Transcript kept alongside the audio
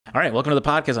All right, welcome to the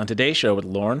podcast. On today's show with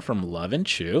Lauren from Love and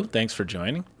Chew. Thanks for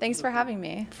joining. Thanks for having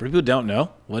me. For people who don't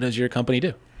know, what does your company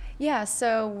do? Yeah,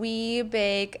 so we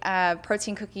bake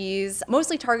protein cookies,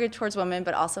 mostly targeted towards women,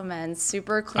 but also men.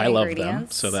 Super clean ingredients. I love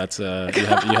them. So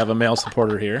that's you have a male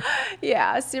supporter here.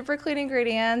 Yeah, super clean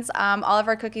ingredients. All of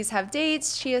our cookies have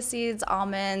dates, chia seeds,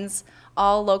 almonds,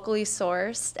 all locally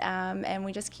sourced, and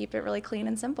we just keep it really clean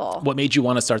and simple. What made you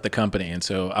want to start the company? And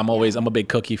so I'm a big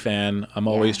cookie fan. I'm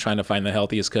always trying to find the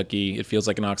healthiest cookie. It feels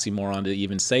like an oxymoron to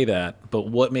even say that. But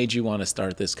what made you want to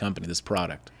start this company, this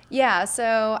product? Yeah,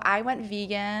 so I went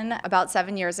vegan about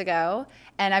 7 years ago,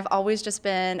 and I've always just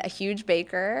been a huge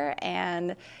baker.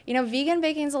 And, you know, vegan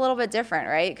baking is a little bit different,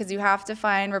 right? Because you have to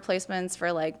find replacements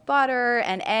for like butter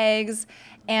and eggs.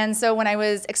 And so when I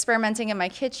was experimenting in my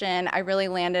kitchen, I really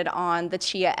landed on the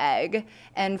chia egg.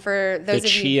 And for those of you... The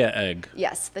chia egg.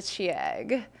 Yes, the chia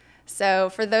egg. So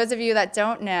for those of you that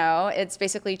don't know, it's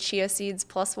basically chia seeds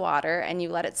plus water, and you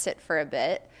let it sit for a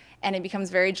bit, and it becomes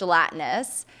very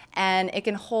gelatinous, and it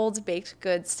can hold baked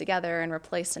goods together and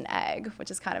replace an egg,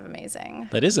 which is kind of amazing.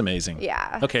 That is amazing.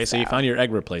 Yeah. Okay, so you found your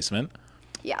egg replacement.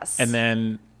 Yes. And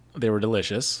then they were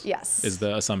delicious. Yes. Is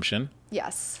the assumption.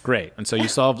 Yes. Great. And so you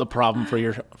solved a problem for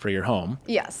your home.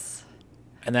 Yes.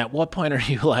 And at what point are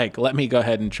you like, let me go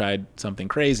ahead and try something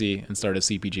crazy and start a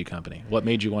CPG company? What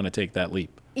made you want to take that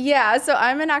leap? Yeah, so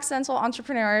I'm an accidental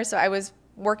entrepreneur. So I was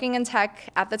working in tech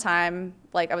at the time.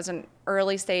 Like I was an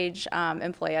early stage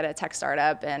employee at a tech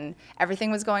startup, and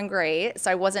everything was going great. So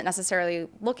I wasn't necessarily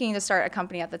looking to start a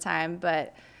company at the time,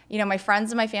 but you know, my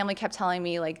friends and my family kept telling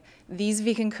me like, these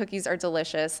vegan cookies are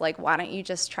delicious. Like, why don't you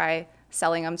just try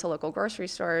selling them to local grocery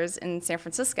stores in San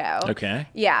Francisco? Okay.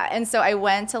 Yeah, and so I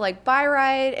went to like Buy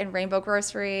Right and Rainbow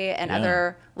Grocery and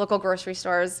other local grocery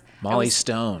stores. Molly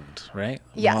Stoned, right?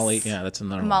 Yes. Molly, yeah, that's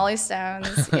another one. Molly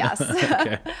Stones, yes.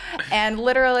 Okay. And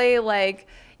literally like,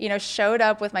 you know, showed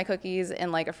up with my cookies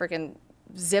in like a freaking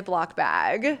Ziploc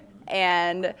bag.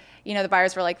 And, you know, the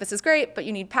buyers were like, this is great, but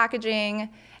you need packaging.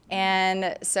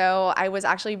 And so I was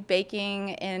actually baking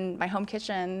in my home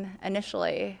kitchen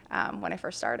initially when I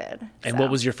first started. And what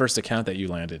was your first account that you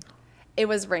landed? It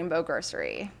was Rainbow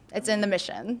Grocery. It's in the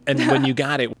Mission. And when you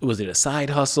got it, was it a side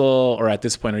hustle? Or at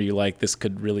this point, are you like, this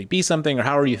could really be something? Or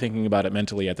how are you thinking about it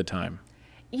mentally at the time?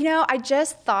 You know, I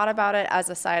just thought about it as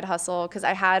a side hustle because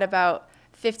I had about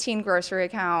 15 grocery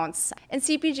accounts. And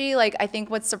CPG, like, I think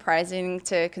what's surprising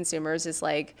to consumers is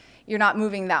like, you're not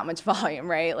moving that much volume,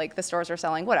 right? Like the stores are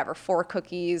selling whatever, 4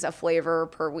 cookies, a flavor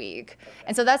per week.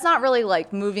 And so that's not really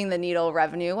like moving the needle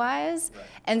revenue wise.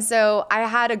 And so I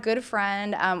had a good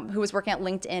friend who was working at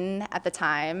LinkedIn at the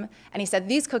time, and he said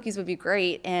these cookies would be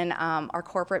great in our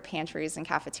corporate pantries and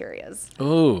cafeterias.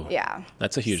 Ooh. Yeah.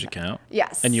 That's a huge account.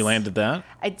 Yes. And you landed that?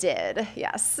 I did,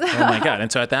 yes. Oh my God.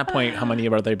 And so at that point, how many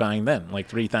are they buying then? Like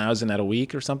 3,000 at a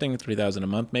week or something? 3,000 a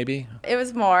month maybe? It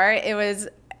was more.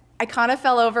 I kind of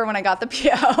fell over when I got the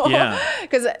PO. Yeah.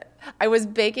 Because I was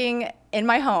baking in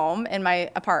my home, in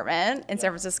my apartment in San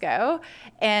Francisco,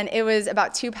 and it was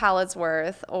about 2 pallets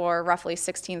worth, or roughly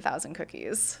 16,000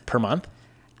 cookies. Per month?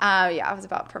 Yeah, it was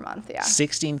about per month, yeah.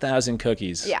 16,000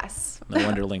 cookies. Yes. No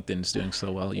wonder LinkedIn's doing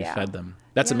so well. You Yeah. fed them.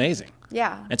 That's amazing.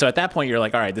 Yeah. And so at that point, you're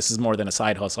like, all right, this is more than a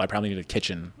side hustle. I probably need a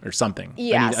kitchen or something.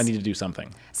 Yes. I need to do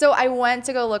something. So I went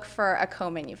to go look for a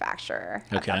co-manufacturer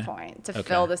at Okay. that point to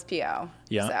fill this PO.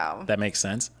 Yeah, So that makes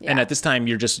sense. Yeah. And at this time,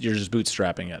 you're just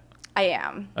bootstrapping it. I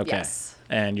am. Okay. Yes.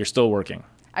 And you're still working.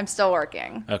 I'm still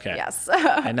working. Okay. Yes.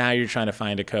 And now you're trying to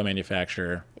find a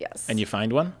co-manufacturer. Yes. And you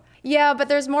find one? Yeah, but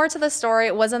there's more to the story.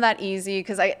 It wasn't that easy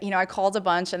because I called a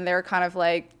bunch and they're kind of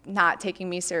like not taking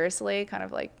me seriously, kind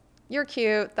of like, you're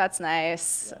cute, that's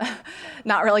nice,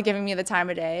 not really giving me the time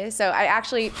of day. So I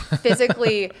actually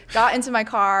physically got into my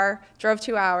car, drove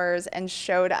 2 hours, and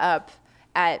showed up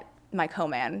at my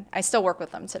co-man. I still work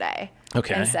with them today.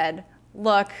 Okay. And said,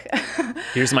 look,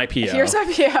 Here's my PO. here's my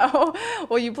PO.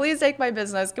 Will you please take my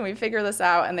business? Can we figure this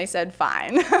out? And they said,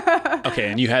 fine.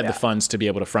 Okay, and you had the funds to be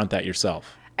able to front that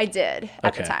yourself. I did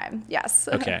at the Okay. time, yes.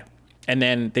 Okay. And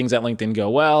then things at LinkedIn go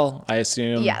well, I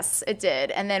assume? Yes, it did.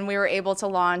 And then we were able to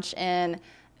launch in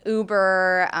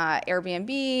Uber,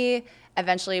 Airbnb.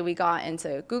 Eventually, we got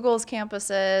into Google's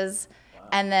campuses. Wow.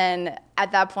 And then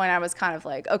at that point, I was kind of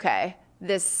like, okay,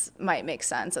 this might make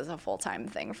sense as a full-time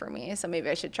thing for me. So maybe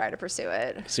I should try to pursue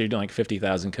it. So you're doing like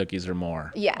 50,000 cookies or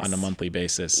more on a monthly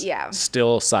basis. Yeah.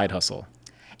 Still side hustle.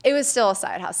 It was still a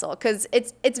side hustle because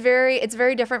it's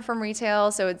very different from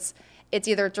retail. So it's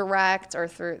either direct or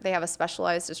through, they have a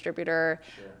specialized distributor,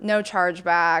 no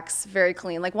chargebacks, very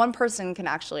clean. Like one person can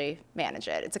actually manage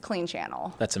it. It's a clean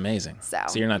channel. That's amazing. So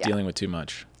you're not yeah. dealing with too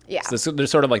much. Yeah. So they're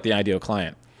sort of like the ideal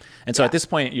client. And so at this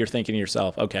point, you're thinking to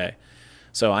yourself, okay,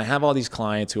 so I have all these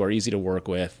clients who are easy to work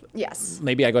with. Yes.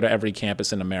 Maybe I go to every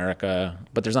campus in America,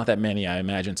 but there's not that many, I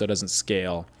imagine, so it doesn't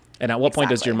scale. And at what point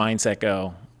does your mindset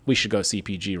go, we should go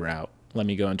CPG route? Let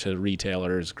me go into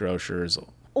retailers, grocers.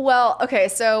 Well, okay,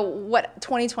 so what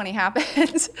 2020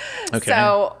 happened. Okay.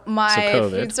 So my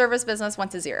food service business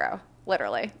went to zero,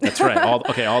 literally. That's right. All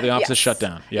the offices shut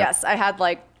down. Yep. Yes, I had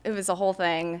it was a whole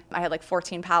thing. I had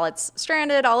 14 pallets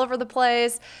stranded all over the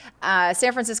place.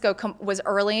 San Francisco was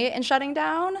early in shutting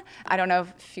down. I don't know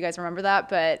if you guys remember that,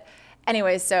 but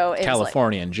anyway, so it's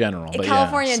California in general. But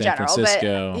California in general. San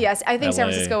Francisco, but yes, I think LA. San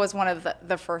Francisco was one of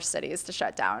the first cities to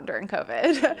shut down during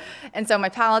COVID. And so my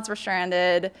pallets were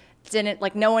stranded.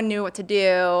 No one knew what to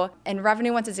do, and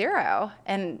revenue went to zero.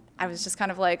 And I was just kind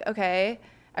of like, okay,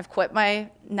 I've quit my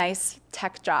nice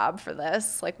tech job for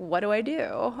this. What do I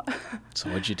do? So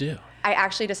what'd you do? I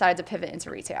actually decided to pivot into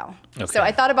retail. Okay. So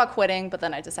I thought about quitting, but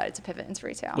then I decided to pivot into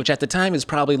retail. Which at the time is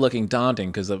probably looking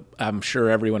daunting because I'm sure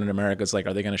everyone in America is like,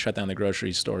 are they going to shut down the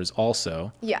grocery stores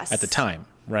also? Yes. At the time,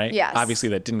 right? Yes. Obviously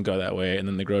that didn't go that way, and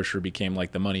then the grocery became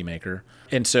the moneymaker.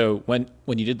 And so when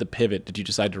you did the pivot, did you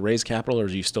decide to raise capital, or are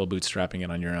you still bootstrapping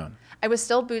it on your own? I was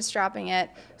still bootstrapping it.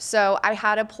 So I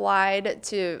had applied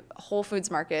to Whole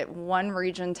Foods Market, one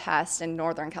region test in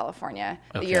Northern California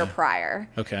the year prior.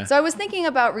 Okay. So I was thinking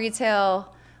about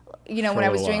retail, when I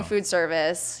was doing while. food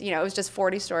service, it was just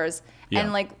 40 stores. Yeah.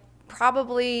 And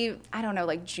probably, I don't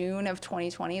know, June of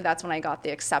 2020, that's when I got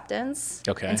the acceptance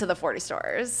into the 40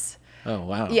 stores. Oh,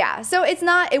 wow. Yeah. So it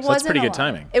wasn't that's pretty good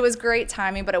timing. It was great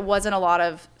timing, but it wasn't a lot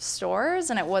of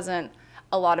stores, and it wasn't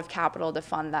a lot of capital to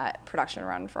fund that production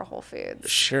run for Whole Foods.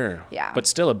 Sure. Yeah. But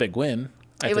still a big win.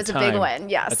 It was a big win,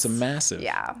 yes. That's a massive.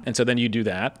 Yeah. And so then you do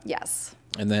that. Yes.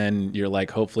 And then you're like,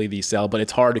 hopefully these sell, but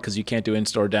it's hard because you can't do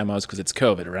in-store demos because it's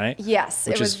COVID, right? Yes,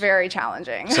 it was very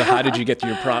challenging. So how did you get to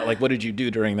your product? What did you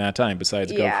do during that time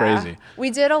besides go crazy?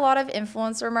 We did a lot of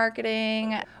influencer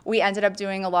marketing. We ended up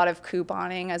doing a lot of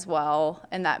couponing as well,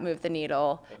 and that moved the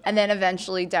needle. And then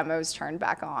eventually demos turned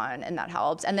back on, and that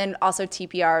helped. And then also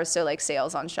TPRs, so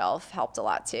sales on shelf, helped a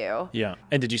lot too. Yeah.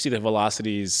 And did you see the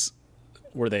velocities?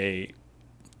 Were they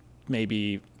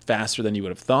maybe faster than you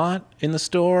would have thought in the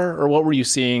store? Or what were you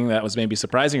seeing that was maybe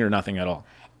surprising, or nothing at all?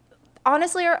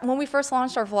 Honestly, when we first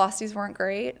launched, our velocities weren't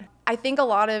great. I think a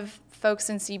lot of folks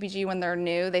in CPG, when they're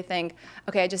new, they think,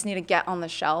 okay, I just need to get on the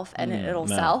shelf and it'll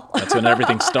sell. That's when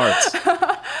everything starts.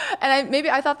 And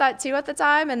I thought that too at the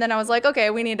time. And then I was like,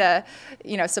 okay, we need to,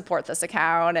 support this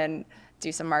account and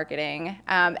do some marketing.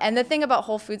 And the thing about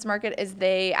Whole Foods Market is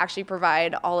they actually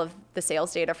provide all of the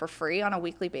sales data for free on a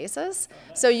weekly basis.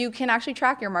 So you can actually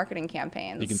track your marketing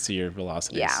campaigns. You can see your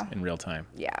velocities in real time.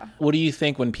 Yeah. What do you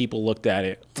think when people looked at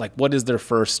it? What is their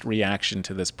first reaction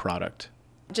to this product?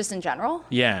 Just in general?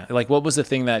 Yeah. What was the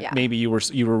thing that maybe you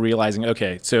were realizing,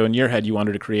 okay, so in your head you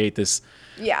wanted to create this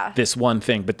one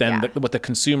thing, but then what the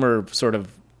consumer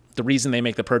the reason they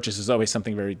make the purchase is always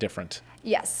something very different.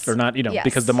 Yes. Or not,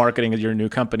 because the marketing is your new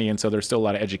company, and so there's still a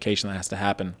lot of education that has to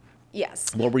happen.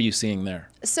 Yes. What were you seeing there?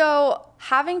 So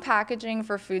having packaging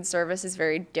for food service is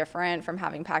very different from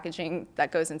having packaging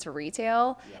that goes into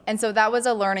retail. Yeah. And so that was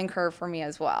a learning curve for me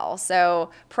as well.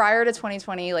 So prior to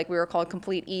 2020, we were called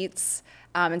Complete Eats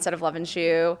instead of Love and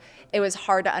Chew. It was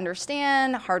hard to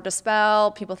understand, hard to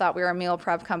spell. People thought we were a meal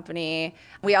prep company.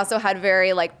 We also had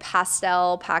very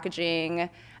pastel packaging.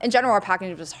 In general, our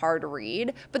packaging was hard to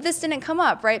read, but this didn't come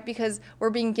up, right? Because we're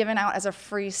being given out as a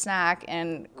free snack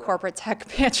in corporate tech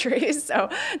pantries, so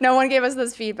no one gave us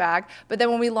this feedback. But then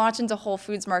when we launched into Whole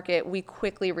Foods Market, we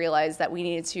quickly realized that we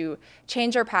needed to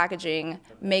change our packaging,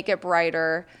 make it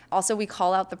brighter. Also, we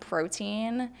call out the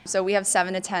protein. So we have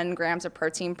 7 to 10 grams of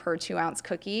protein per 2-ounce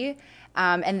cookie.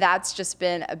 And that's just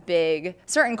been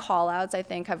certain call outs, I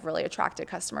think, have really attracted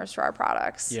customers to our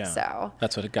products. Yeah. So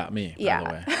that's what it got me, by the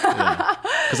way.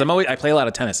 Because I play a lot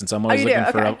of tennis, and so I'm always looking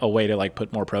for a way to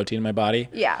put more protein in my body.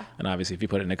 Yeah. And obviously, if you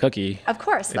put it in a cookie, of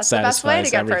course, that's the best way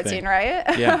to get protein,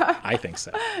 right? Yeah, I think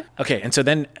so. Okay, and so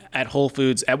then at Whole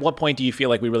Foods, at what point do you feel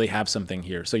like we really have something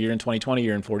here? So you're in 2020,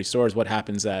 you're in 40 stores. What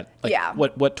happens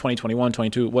what 2021,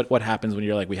 22, what happens when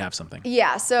you're like, we have something?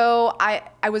 Yeah, so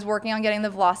I was working on getting the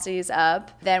velocities up.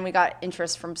 Then we got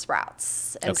interest from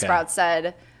Sprouts. And Sprouts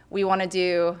said, we want to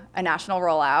do a national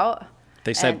rollout.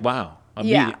 They said, wow.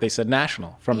 They said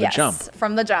national from the jump. Yes,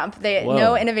 from the jump.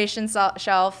 No innovation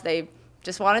shelf. They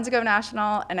just wanted to go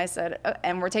national. And I said,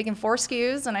 and we're taking 4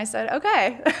 SKUs. And I said,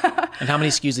 okay. And how many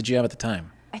SKUs did you have at the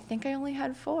time? I think I only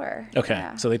had 4. Okay,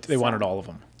 yeah. So they wanted all of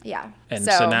them. Yeah. And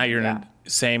so now you're in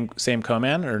same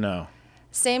co-man or no?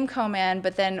 Same co-man,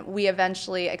 but then we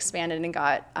eventually expanded and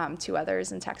got 2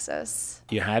 others in Texas.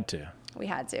 You had to. We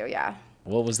had to, yeah.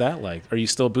 What was that like? Are you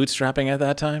still bootstrapping at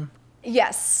that time?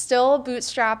 Yes, still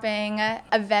bootstrapping.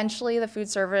 Eventually, the food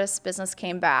service business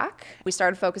came back. We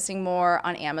started focusing more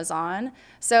on Amazon.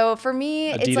 So for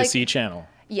me, it's like D2C channel.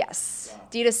 Yes,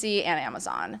 D2C and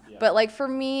Amazon. Yeah. But like for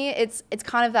me, it's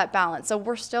kind of that balance. So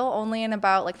we're still only in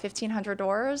about like 1,500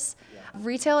 doors. Yeah.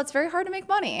 Retail, it's very hard to make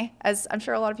money, as I'm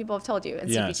sure a lot of people have told you in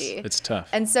CPG. Yes, it's tough.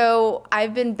 And so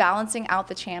I've been balancing out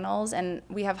the channels, and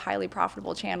we have highly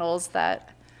profitable channels that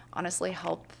honestly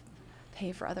help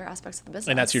pay for other aspects of the business.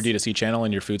 And that's your D2C channel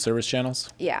and your food service channels?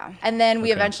 Yeah. And then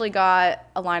we eventually got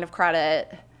a line of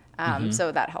credit,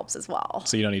 so that helps as well.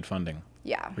 So you don't need funding?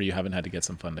 Yeah. Or you haven't had to get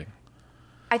some funding?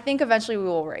 I think eventually we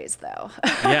will raise, though.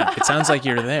 Yeah, it sounds like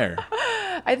you're there.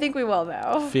 I think we will,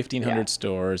 though. 1,500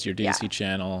 stores, your D2C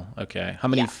channel. Okay. How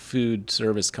many food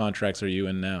service contracts are you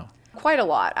in now? Quite a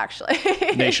lot, actually.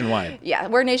 Nationwide? Yeah,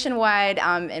 we're nationwide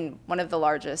and one of the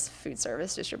largest food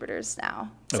service distributors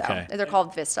now. So they're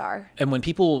called Vistar. And when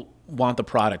people want the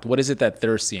product, what is it that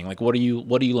they're seeing? Like, what are you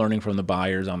learning from the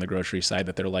buyers on the grocery side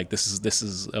that they're like, this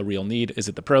is a real need? Is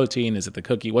it the protein? Is it the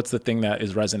cookie? What's the thing that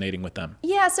is resonating with them?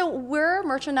 Yeah, so we're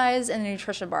merchandised in the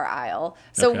nutrition bar aisle.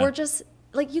 So we're just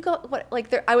like you go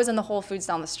I was in the Whole Foods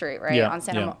down the street, right, on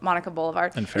Santa Monica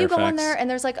Boulevard. And Fairfax. You go in there and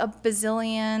there's like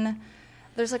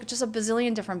just a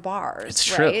bazillion different bars. It's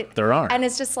true. Right? There are. And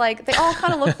it's just like, they all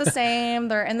kind of look the same.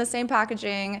 They're in the same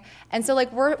packaging. And so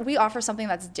like we offer something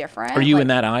that's different. Are you in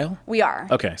that aisle? We are.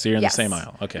 Okay. So you're in the same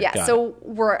aisle. Okay. Yeah. So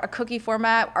we're a cookie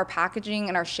format. Our packaging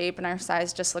and our shape and our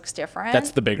size just looks different.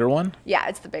 That's the bigger one? Yeah,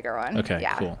 it's the bigger one. Okay,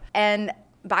 cool. And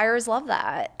buyers love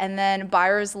that. And then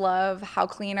buyers love how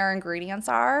clean our ingredients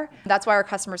are. That's why our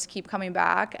customers keep coming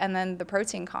back. And then the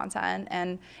protein content.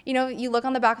 And, you look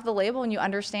on the back of the label and you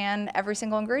understand every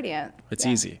single ingredient. It's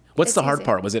easy. What's the hard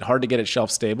part? Was it hard to get it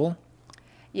shelf stable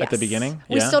at the beginning?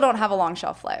 We still don't have a long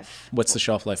shelf life. What's the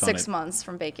shelf life on it? 6 months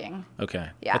from baking. Okay.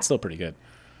 Yeah. That's still pretty good.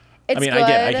 It's good.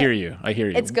 I hear you.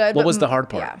 It's good. What was the hard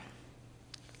part? Yeah.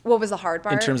 What was the hard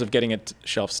part? In terms of getting it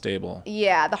shelf stable.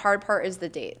 Yeah, the hard part is the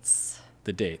dates.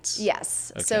 The dates.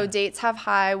 Yes. Okay. So dates have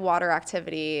high water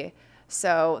activity.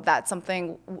 So that's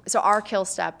something. So our kill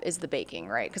step is the baking,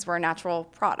 right? Because we're natural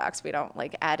products. We don't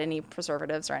add any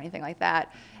preservatives or anything like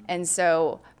that. And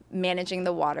so managing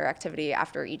the water activity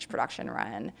after each production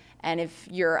run. And if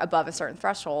you're above a certain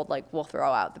threshold, we'll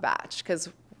throw out the batch because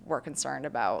we're concerned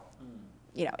about,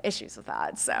 issues with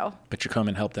that. So. But your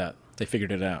Komen helped that. They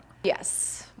figured it out.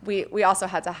 Yes. We also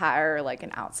had to hire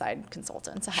an outside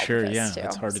consultant to help with this too.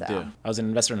 It's hard to do. I was an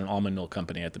investor in an almond milk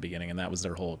company at the beginning, and that was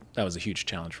a huge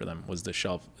challenge for them, was the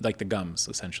shelf, the gums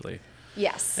essentially.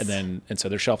 Yes. And so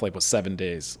their shelf life was 7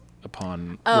 days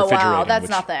upon refrigerating, wow, that's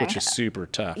nothing. Which is super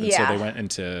tough. And so they went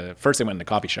into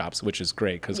coffee shops, which is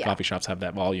great because coffee shops have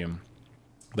that volume.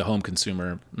 The home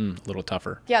consumer, a little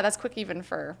tougher. Yeah, that's quick even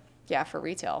for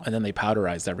retail. And then they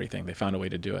powderized everything. They found a way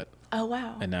to do it. Oh,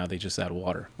 wow. And now they just add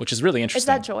water, which is really interesting. Is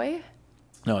that Joy?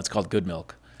 No, it's called Good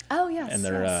Milk. Oh, yes. And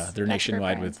they're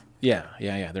nationwide with,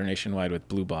 they're nationwide with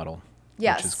Blue Bottle.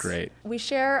 Yes. Which is great. We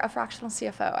share a fractional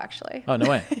CFO, actually. Oh, no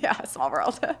way. Yeah, small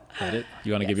world.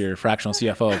 You want to give your fractional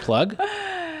CFO a plug?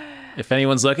 If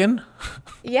anyone's looking.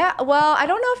 Yeah, well, I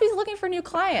don't know if he's looking for new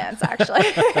clients, actually,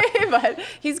 but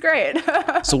he's great.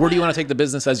 So where do you want to take the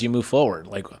business as you move forward?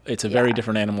 It's a very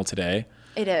different animal today.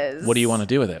 It is. What do you want to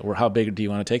do with it? Or how big do you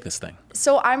want to take this thing?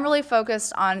 So I'm really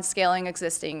focused on scaling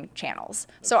existing channels.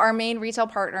 So our main retail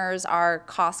partners are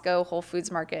Costco, Whole Foods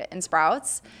Market, and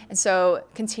Sprouts. And so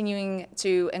continuing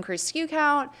to increase SKU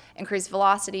count, increase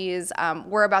velocities.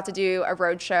 We're about to do a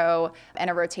roadshow and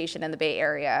a rotation in the Bay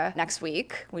Area next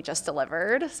week. We just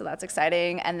delivered, so that's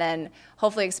exciting. And then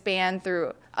hopefully expand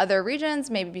through other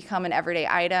regions, maybe become an everyday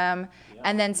item.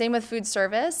 And then same with food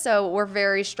service. So we're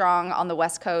very strong on the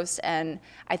West Coast, and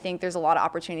I think there's a lot of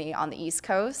opportunity on the East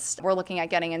Coast. We're looking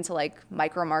at getting into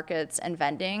micro markets and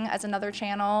vending as another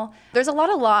channel. There's a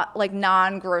lot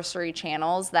non-grocery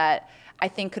channels that I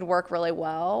think could work really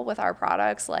well with our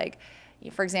products.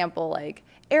 For example,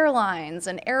 airlines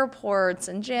and airports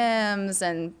and gyms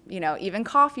and even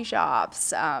coffee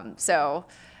shops. So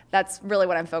that's really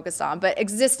what I'm focused on. But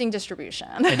existing distribution.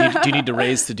 And do you need to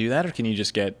raise to do that, or can you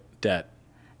just get debt?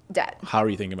 Debt. How are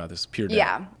you thinking about this? Pure debt?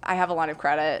 Yeah, I have a line of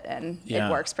credit, and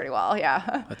it works pretty well.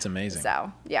 Yeah. That's amazing.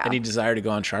 So, yeah. Any desire to go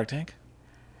on Shark Tank?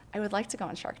 I would like to go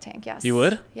on Shark Tank, yes. You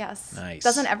would? Yes. Nice.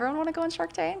 Doesn't everyone want to go on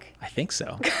Shark Tank? I think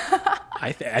so.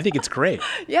 I think it's great.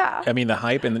 Yeah. I mean, the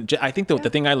hype, and I think the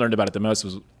thing I learned about it the most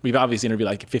was we've obviously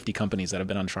interviewed 50 companies that have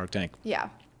been on Shark Tank. Yeah.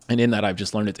 And in that, I've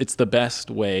just learned it's the best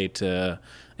way to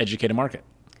educate a market.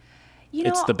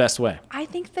 It's the best way. I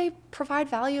think they provide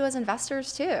value as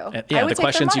investors too. Yeah, the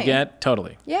questions you get,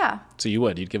 totally. Yeah. So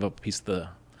you'd give up a piece of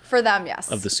for them, yes.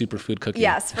 Of the superfood cookie.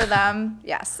 Yes, for them,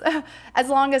 yes. As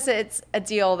long as it's a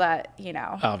deal that,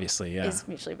 obviously, yeah, is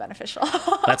mutually beneficial.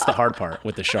 That's the hard part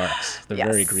with the sharks. They're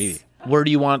very greedy. Where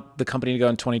do you want the company to go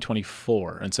in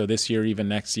 2024? And so this year, even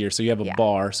next year. So you have a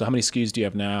bar. So how many SKUs do you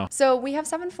have now? So we have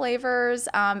 7 flavors.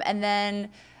 And then,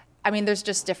 there's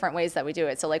just different ways that we do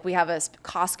it. So like we have a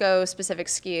Costco specific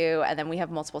SKU, and then we have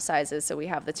multiple sizes. So we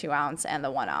have the 2 ounce and the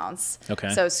 1 ounce. Okay.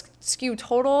 So SKU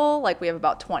total, like we have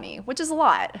about 20, which is a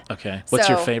lot. Okay. What's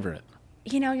your favorite?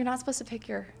 You're not supposed to pick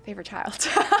your favorite child.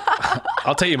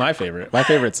 I'll tell you my favorite. My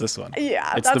favorite's this one.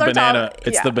 Yeah, it's the banana.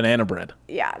 It's the banana bread.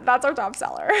 Yeah, that's our top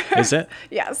seller. Is it?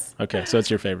 Yes. Okay, so it's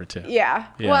your favorite too. Yeah.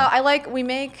 Well, we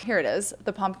make, here it is,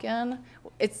 the pumpkin.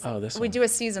 This one. We do a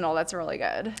seasonal that's really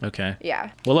good. Okay.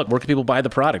 Yeah. Well, look, where can people buy the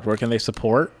product? Where can they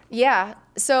support? Yeah.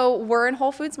 So we're in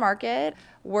Whole Foods Market.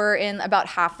 We're in about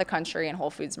half the country in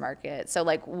Whole Foods Market. So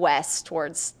like west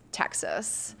towards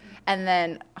Texas. And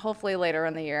then hopefully later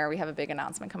in the year, we have a big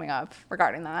announcement coming up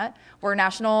regarding that. We're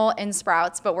national in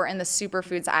Sprouts, but we're in the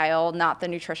superfoods aisle, not the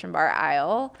nutrition bar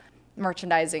aisle.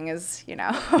 Merchandising is,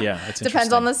 it's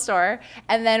depends on the store.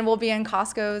 And then we'll be in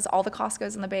Costco's, all the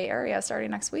Costco's in the Bay Area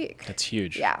starting next week. That's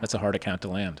huge. Yeah. That's a hard account to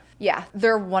land. Yeah,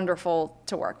 they're wonderful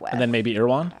to work with. And then maybe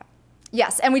Erewhon?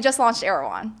 Yes, and we just launched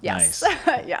Erewhon. Yes.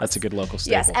 Nice. Yes. That's a good local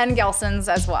staple. Yes, and Gelson's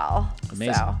as well.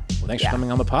 Amazing. Well, thanks for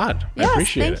coming on the pod. Yes, I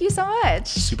appreciate it. Thank you so much.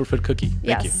 Superfood cookie.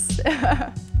 Thank you.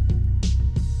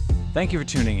 Thank you for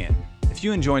tuning in. If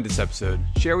you enjoyed this episode,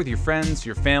 share with your friends,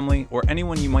 your family, or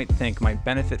anyone you might think might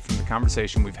benefit from the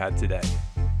conversation we've had today.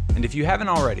 And if you haven't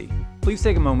already, please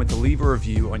take a moment to leave a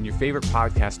review on your favorite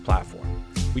podcast platform.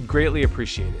 We'd greatly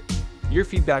appreciate it. Your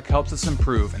feedback helps us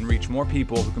improve and reach more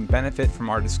people who can benefit from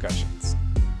our discussions.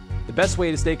 The best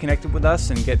way to stay connected with us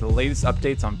and get the latest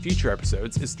updates on future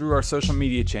episodes is through our social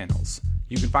media channels.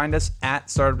 You can find us at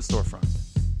Startup Storefront.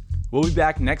 We'll be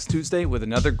back next Tuesday with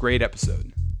another great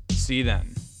episode. See you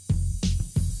then.